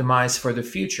optimize for the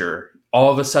future,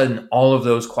 all of a sudden, all of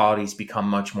those qualities become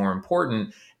much more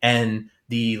important. And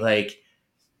the like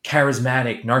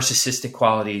charismatic, narcissistic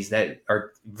qualities that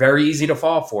are very easy to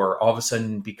fall for, all of a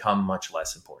sudden become much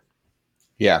less important.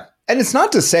 Yeah. And it's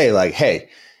not to say like, hey,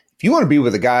 if you want to be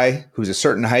with a guy who's a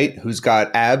certain height, who's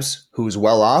got abs, who's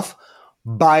well off,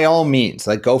 by all means,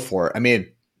 like go for it. I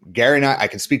mean, Gary and I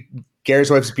can speak.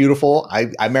 Gary's wife's beautiful.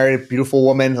 I married a beautiful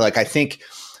woman. Like I think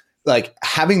like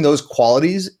having those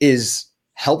qualities is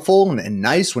helpful and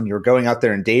nice when you're going out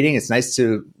there and dating. It's nice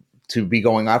to be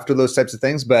going after those types of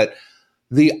things. But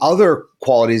the other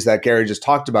qualities that Gary just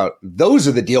talked about, those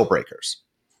are the deal breakers.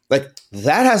 Like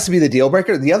that has to be the deal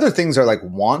breaker. The other things are like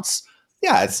wants.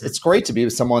 Yeah, it's great to be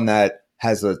with someone that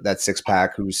has that six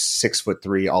pack, who's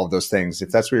 6'3", all of those things, if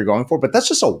that's what you're going for. But that's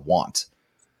just a want.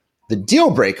 The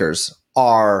deal breakers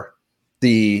are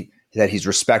that he's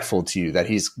respectful to you, that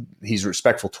he's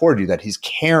respectful toward you, that he's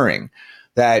caring,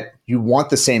 that you want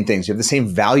the same things, you have the same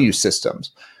value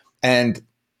systems. And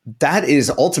that is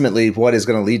ultimately what is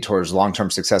going to lead towards long-term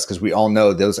success, because we all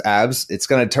know those abs, it's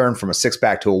going to turn from a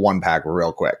six-pack to a one-pack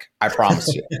real quick. I promise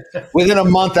you. Within a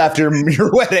month after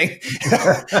your wedding.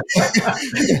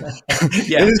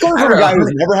 Yeah. And it's going from a guy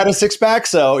who's never had a six-pack,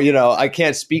 so, I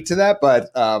can't speak to that, but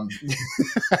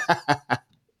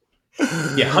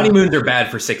yeah, honeymoons are bad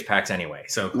for six packs anyway.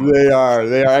 So they are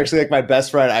actually like my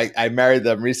best friend. I married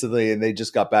them recently, and they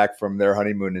just got back from their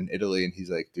honeymoon in Italy, and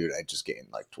he's like, "Dude, I just gained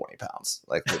like 20 pounds."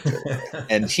 Like,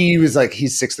 and he was like,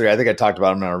 he's 6'3". I think I talked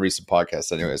about him on a recent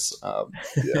podcast. Anyways,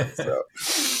 yeah.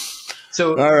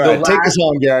 So all right, take us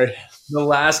home, Gary. The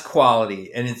last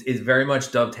quality, and it very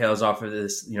much dovetails off of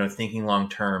this, thinking long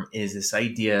term, is this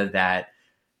idea that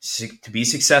to be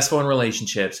successful in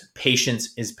relationships,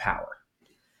 patience is power.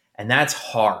 And that's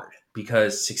hard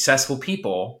because successful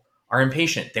people are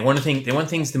impatient. They want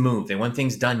things to move. They want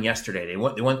things done yesterday. They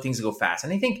want things to go fast.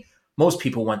 And I think most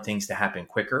people want things to happen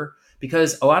quicker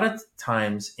because a lot of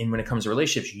times when it comes to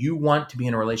relationships, you want to be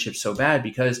in a relationship so bad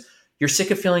because you're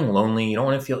sick of feeling lonely. You don't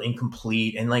want to feel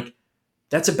incomplete. And like,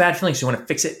 that's a bad feeling. So you want to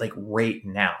fix it like right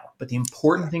now. But the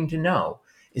important thing to know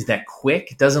is that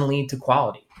quick doesn't lead to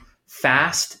quality.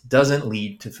 fast doesn't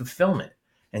lead to fulfillment.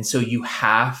 And so you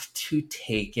have to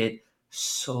take it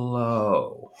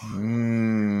slow.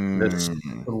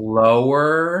 The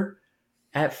slower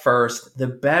at first, the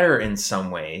better in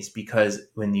some ways, because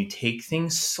when you take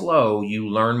things slow, you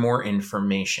learn more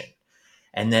information.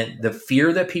 And then the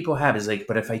fear that people have is like,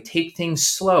 but if I take things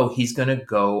slow, he's going to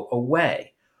go away.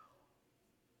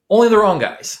 Only the wrong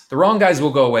guys. The wrong guys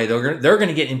will go away. They're going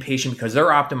to get impatient because they're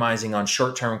optimizing on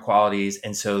short-term qualities.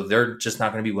 And so they're just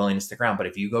not going to be willing to stick around. But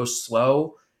if you go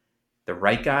slow, the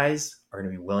right guys are going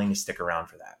to be willing to stick around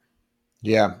for that.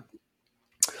 Yeah.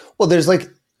 Well, there's like,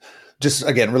 just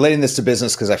again, relating this to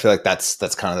business, because I feel like that's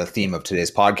kind of the theme of today's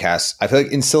podcast. I feel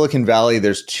like in Silicon Valley,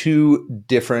 there's two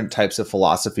different types of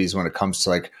philosophies when it comes to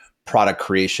like product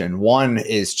creation. One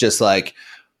is just like,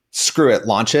 screw it,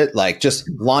 launch it, like just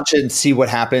launch it and see what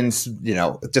happens,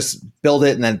 just build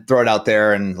it and then throw it out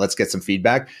there and let's get some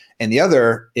feedback. And the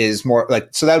other is more like,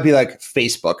 so that would be like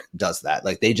Facebook does that.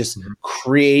 Like they just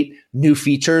create new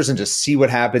features and just see what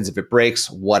happens. If it breaks,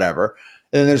 whatever.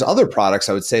 And then there's other products,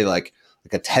 I would say like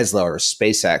a Tesla or a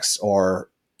SpaceX or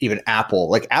even Apple.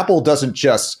 Like Apple doesn't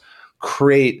just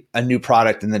create a new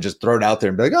product and then just throw it out there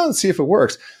and be like, oh, let's see if it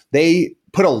works. They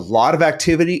put a lot of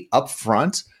activity up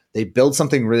front. They build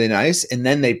something really nice and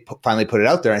then they finally put it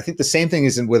out there. And I think the same thing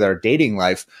is with our dating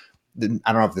life. I don't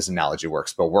know if this analogy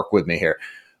works, but work with me here.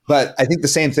 But I think the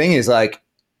same thing is like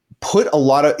put a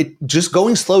lot of it. Just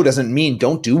going slow doesn't mean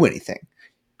don't do anything.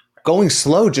 Going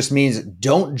slow just means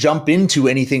don't jump into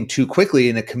anything too quickly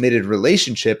in a committed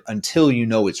relationship until you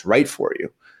know it's right for you.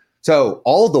 So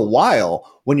all the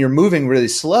while, when you're moving really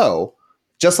slow,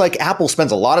 just like Apple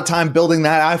spends a lot of time building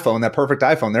that iPhone, that perfect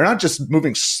iPhone, they're not just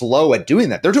moving slow at doing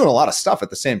that. They're doing a lot of stuff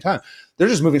at the same time. They're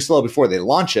just moving slow before they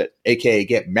launch it, aka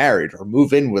get married or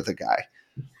move in with a guy.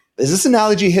 Is this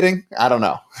analogy hitting? I don't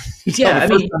know. Yeah, I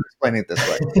mean, I'm explaining it this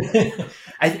way.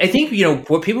 I think,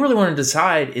 what people really want to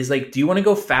decide is like, do you want to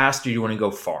go fast or do you want to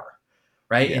go far?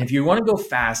 Right. Yeah. And if you want to go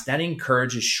fast, that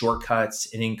encourages shortcuts.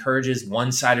 It encourages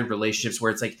one-sided relationships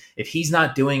where it's like, if he's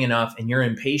not doing enough and you're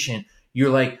impatient, you're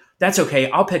like, that's okay.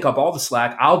 I'll pick up all the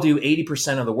slack. I'll do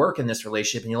 80% of the work in this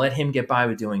relationship and you let him get by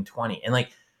with doing 20. And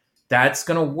like, that's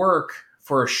going to work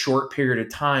for a short period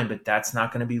of time, but that's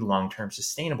not going to be long-term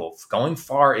sustainable. Going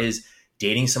far is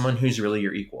dating someone who's really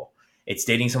your equal. It's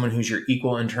dating someone who's your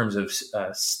equal in terms of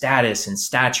status and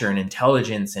stature and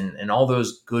intelligence and all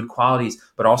those good qualities,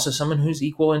 but also someone who's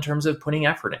equal in terms of putting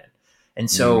effort in. And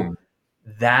so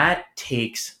that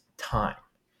takes time.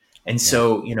 And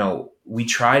so, we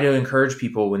try to encourage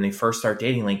people when they first start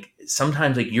dating, like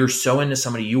sometimes like you're so into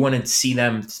somebody, you want to see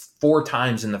them 4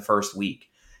 times in the first week.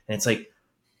 And it's like,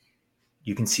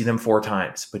 you can see them 4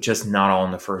 times, but just not all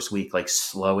in the first week. Like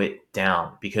slow it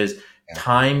down because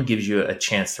time gives you a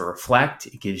chance to reflect.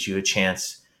 It gives you a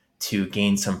chance to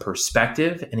gain some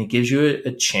perspective and it gives you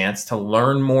a chance to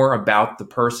learn more about the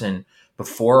person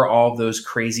before all those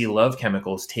crazy love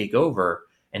chemicals take over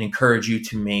and encourage you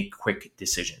to make quick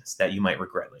decisions that you might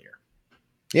regret later.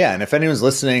 Yeah. And if anyone's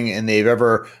listening and they've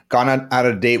ever gone out on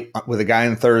a date with a guy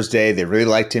on Thursday, they really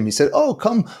liked him. He said, oh,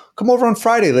 come over on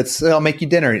Friday. I'll make you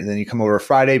dinner. And then you come over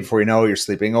Friday, before you know it, you're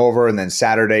sleeping over. And then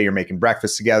Saturday, you're making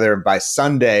breakfast together. And by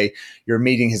Sunday, you're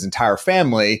meeting his entire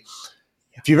family.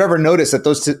 If you've ever noticed that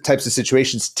those types of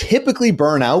situations typically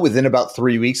burn out within about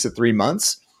 3 weeks to 3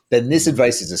 months, then this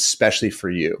advice is especially for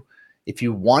you. If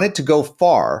you want it to go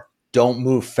far, don't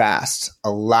move fast.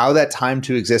 Allow that time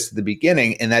to exist at the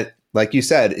beginning. And that, like you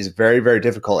said, is very, very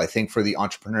difficult, I think, for the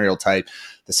entrepreneurial type,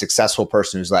 the successful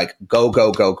person who's like, go,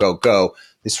 go, go, go, go.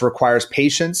 This requires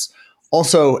patience.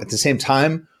 Also, at the same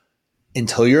time,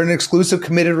 until you're in an exclusive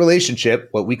committed relationship,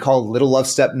 what we call little love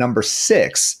step number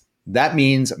 6, that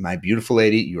means, my beautiful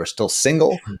lady, you are still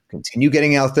single. Continue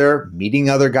getting out there, meeting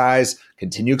other guys,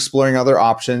 continue exploring other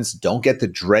options. Don't get the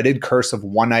dreaded curse of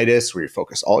one-nightitis where you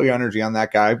focus all your energy on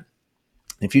that guy.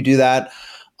 If you do that,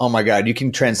 oh my God, you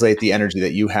can translate the energy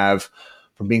that you have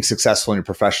from being successful in your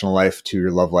professional life to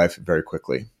your love life very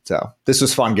quickly. So this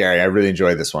was fun, Gary. I really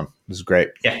enjoyed this one. This was great.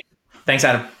 Yeah. Thanks,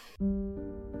 Adam.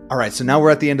 All right, so now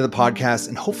we're at the end of the podcast,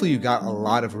 and hopefully you got a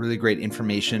lot of really great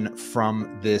information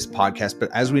from this podcast.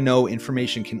 But as we know,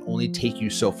 information can only take you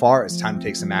so far. It's time to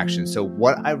take some action. So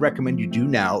what I recommend you do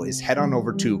now is head on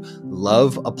over to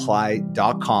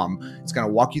loveapply.com. It's going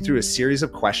to walk you through a series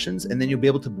of questions, and then you'll be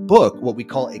able to book what we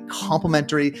call a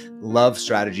complimentary love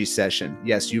strategy session.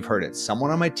 Yes, you've heard it.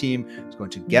 Someone on my team is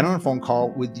going to get on a phone call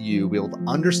with you, be able to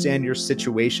understand your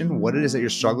situation, what it is that you're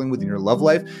struggling with in your love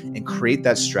life, and create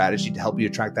that strategy to help you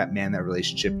attract that that man, that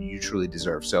relationship you truly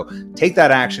deserve. So take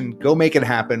that action, go make it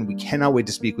happen. We cannot wait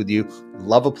to speak with you.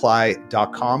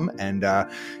 Loveapply.com. And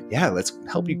let's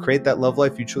help you create that love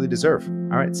life you truly deserve.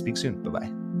 All right, speak soon.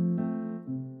 Bye-bye.